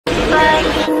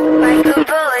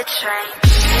The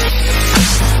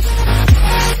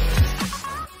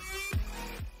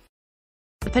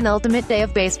penultimate day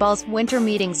of baseball's winter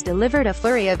meetings delivered a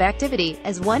flurry of activity,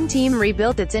 as one team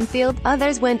rebuilt its infield,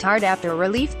 others went hard after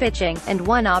relief pitching, and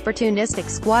one opportunistic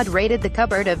squad raided the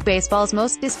cupboard of baseball's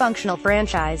most dysfunctional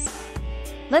franchise.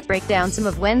 Let's break down some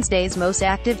of Wednesday's most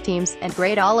active teams, and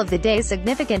grade all of the day's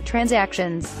significant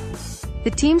transactions. The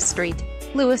team's street.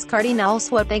 Luis Cardinals.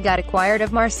 What they got acquired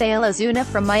of Marcell Ozuna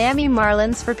from Miami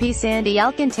Marlins for P. Sandy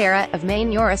Alcantara, of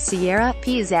Maine Yoris Sierra,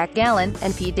 P. Zach Gallen,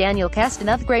 and P. Daniel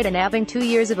Castanuth. Great, and nabbing 2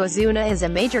 years of Ozuna is a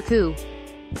major coup.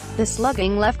 The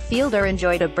slugging left fielder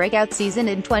enjoyed a breakout season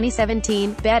in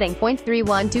 2017, batting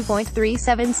 .312,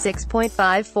 .376,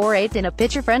 .548 in a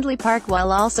pitcher-friendly park,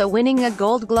 while also winning a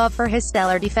Gold Glove for his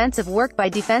stellar defensive work by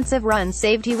defensive runs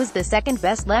saved. He was the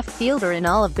second-best left fielder in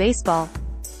all of baseball.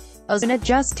 Ozuna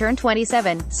just turned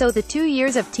 27, so the 2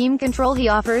 years of team control he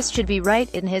offers should be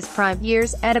right in his prime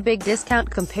years, at a big discount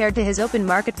compared to his open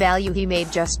market value. He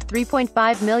made just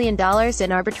 $3.5 million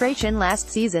in arbitration last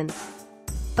season.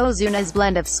 Ozuna's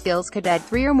blend of skills could add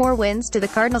 3 or more wins to the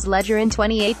Cardinals' ledger in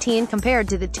 2018 compared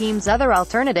to the team's other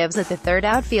alternatives at the third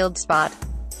outfield spot.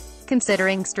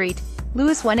 Considering Street,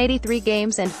 Luis won 83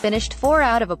 games and finished 4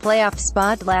 out of a playoff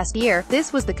spot last year,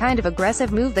 this was the kind of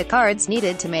aggressive move the Cards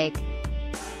needed to make.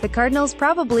 The Cardinals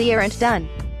probably aren't done.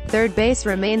 Third base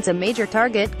remains a major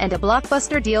target, and a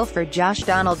blockbuster deal for Josh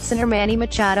Donaldson or Manny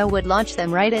Machado would launch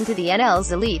them right into the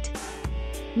NL's elite.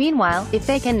 Meanwhile, if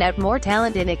they can net more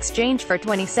talent in exchange for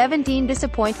 2017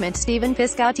 disappointment Stephen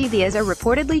Piscotty, the A's are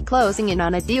reportedly closing in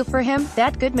on a deal for him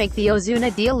that could make the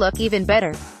Ozuna deal look even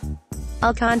better.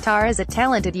 Alcantara is a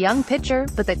talented young pitcher,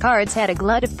 but the Cards had a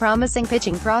glut of promising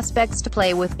pitching prospects to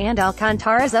play with, and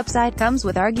Alcantara's upside comes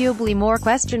with arguably more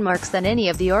question marks than any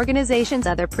of the organization's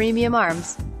other premium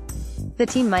arms. The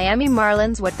team Miami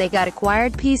Marlins. What they got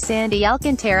acquired: P. Sandy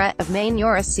Alcantara, of Maine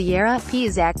Yoris Sierra, P.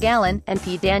 Zach Gallen, and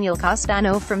P. Daniel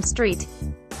Castanuth from Street.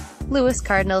 Luis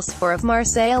Cardinals. For of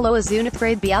Marcell Ozuna.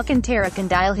 Trade B. Alcantara can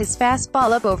dial his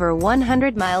fastball up over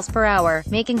 100 miles per hour,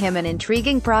 making him an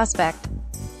intriguing prospect.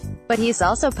 But he's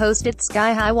also posted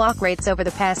sky-high walk rates over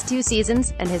the past 2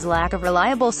 seasons, and his lack of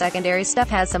reliable secondary stuff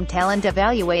has some talent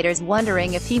evaluators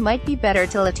wondering if he might be better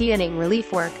till inning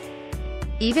relief work.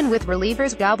 Even with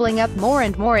relievers gobbling up more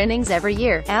and more innings every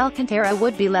year, Alcantara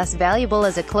would be less valuable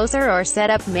as a closer or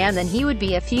setup man than he would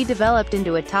be if he developed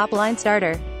into a top-line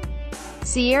starter.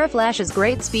 Sierra flashes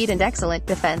great speed and excellent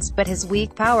defense, but his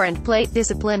weak power and plate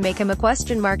discipline make him a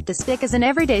question mark to stick as an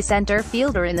everyday center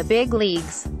fielder in the big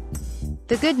leagues.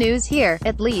 The good news here,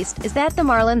 at least, is that the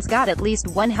Marlins got at least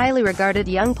one highly regarded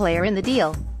young player in the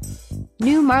deal.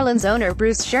 New Marlins owner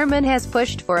Bruce Sherman has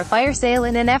pushed for a fire sale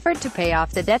in an effort to pay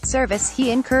off the debt service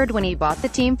he incurred when he bought the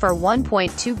team for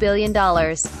 $1.2 billion.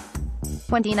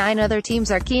 29 other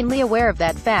teams are keenly aware of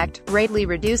that fact, greatly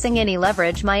reducing any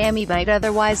leverage Miami might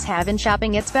otherwise have in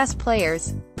shopping its best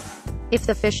players. If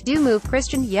the Fish do move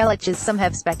Christian Yelich, as some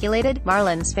have speculated,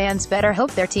 Marlins fans better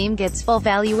hope their team gets full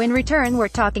value in return. We're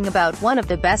talking about one of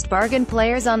the best bargain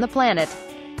players on the planet.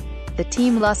 The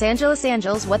team Los Angeles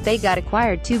Angels. What they got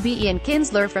acquired: to B. Ian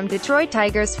Kinsler from Detroit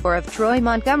Tigers for of Troy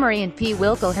Montgomery and P.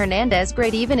 Wilker Hernandez.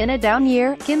 Great, even in a down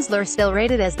year, Kinsler still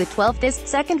rated as the 12th best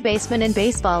second baseman in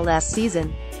baseball last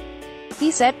season. He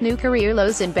set new career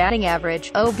lows in batting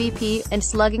average, OBP, and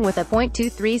slugging with a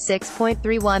 .236,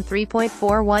 .313,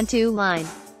 .412 line.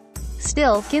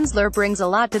 Still, Kinsler brings a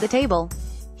lot to the table.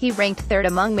 He ranked 3rd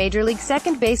among Major League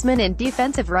second basemen in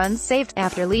defensive runs saved,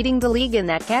 after leading the league in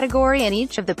that category in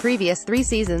each of the previous 3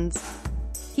 seasons.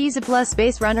 He's a plus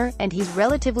base runner, and he's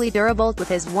relatively durable, with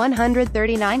his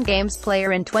 139 games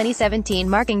player in 2017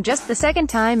 marking just the 2nd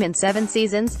time in 7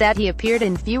 seasons that he appeared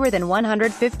in fewer than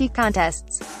 150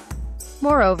 contests.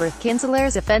 Moreover,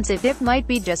 Kinsler's offensive dip might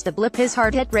be just a blip. His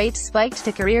hard hit rate spiked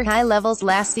to career-high levels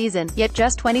last season, yet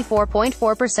just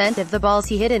 24.4% of the balls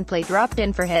he hit in play dropped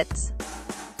in for hits.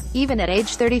 Even at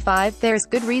age 35, there's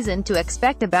good reason to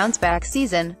expect a bounce-back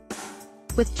season.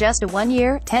 With just a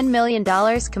 1-year, $10 million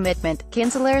commitment,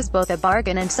 Kinsler's both a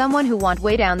bargain and someone who won't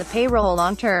weigh down the payroll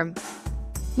long-term.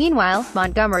 Meanwhile,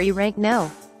 Montgomery ranked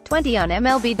no. 20 on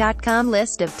MLB.com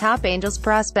list of top Angels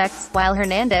prospects, while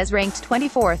Hernandez ranked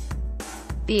 24th.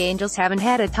 The Angels haven't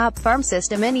had a top farm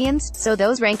system in eons, so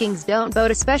those rankings don't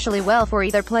bode especially well for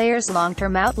either player's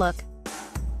long-term outlook.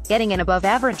 Getting an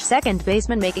above-average second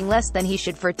baseman making less than he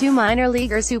should for 2 minor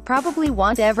leaguers who probably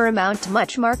won't ever amount to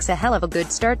much marks a hell of a good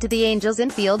start to the Angels'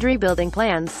 infield rebuilding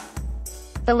plans.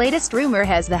 The latest rumor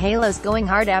has the Halos going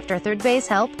hard after third base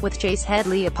help, with Chase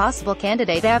Headley a possible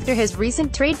candidate after his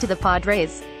recent trade to the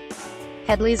Padres.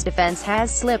 Headley's defense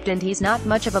has slipped and he's not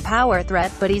much of a power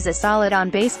threat, but he's a solid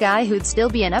on-base guy who'd still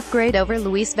be an upgrade over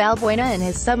Luis Valbuena and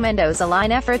his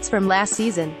sub-Mendoza-line efforts from last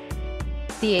season.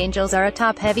 The Angels are a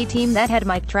top-heavy team that had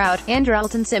Mike Trout,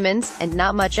 Andrelton Simmons, and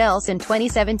not much else in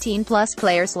 2017, plus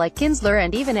players like Kinsler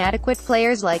and even adequate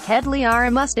players like Headley are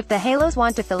a must if the Halos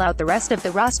want to fill out the rest of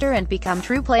the roster and become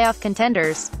true playoff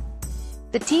contenders.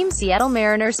 The team Seattle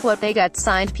Mariners what they got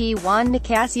signed Juan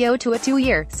Nicasio to a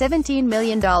 2-year, $17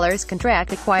 million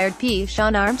contract, acquired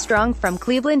Sean Armstrong from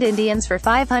Cleveland Indians for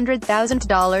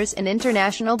 $500,000 in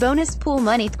international bonus pool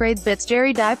money, grade bits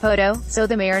Jerry Dipoto, so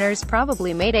the Mariners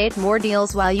probably made 8 more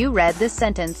deals while you read this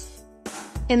sentence.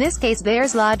 In this case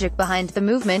there's logic behind the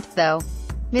movement, though.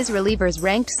 His relievers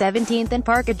ranked 17th in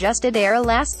park-adjusted ERA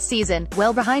last season,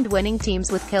 well behind winning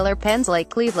teams with killer pens like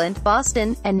Cleveland,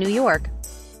 Boston, and New York.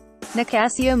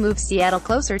 Nicasio moves Seattle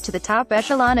closer to the top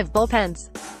echelon of bullpens.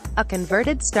 A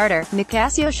converted starter,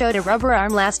 Nicasio showed a rubber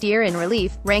arm last year in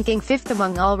relief, ranking 5th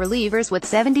among all relievers with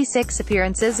 76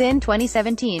 appearances in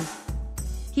 2017.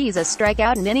 He's a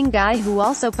strikeout and inning guy who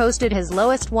also posted his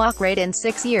lowest walk rate in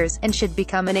 6 years, and should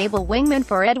become an able wingman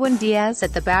for Edwin Diaz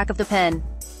at the back of the pen.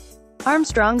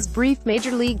 Armstrong's brief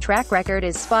major league track record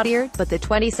is spottier, but the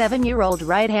 27-year-old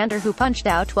right-hander who punched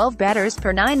out 12 batters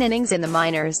per 9 innings in the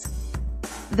minors.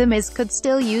 The Miz could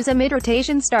still use a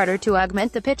mid-rotation starter to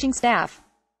augment the pitching staff.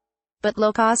 But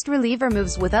low-cost reliever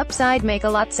moves with upside make a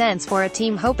lot sense for a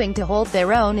team hoping to hold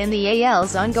their own in the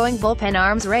AL's ongoing bullpen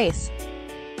arms race.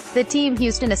 The team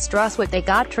Houston Astros what they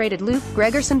got traded Luke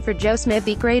Gregerson for Joe Smith,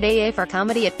 the grade AA for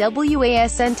comedy at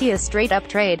WASNT, a straight-up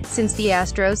trade, since the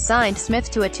Astros signed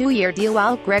Smith to a 2-year deal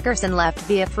while Gregerson left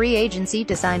via free agency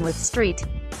to sign with St.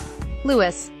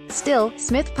 Louis. Still,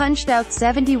 Smith punched out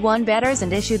 71 batters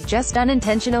and issued just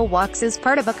unintentional walks as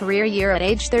part of a career year at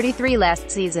age 33 last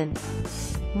season.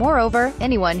 Moreover,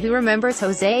 anyone who remembers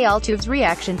Jose Altuve's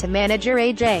reaction to manager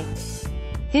A.J.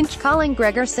 Hinch calling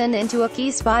Gregerson into a key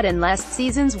spot in last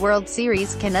season's World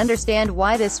Series can understand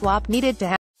why this swap needed to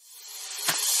happen.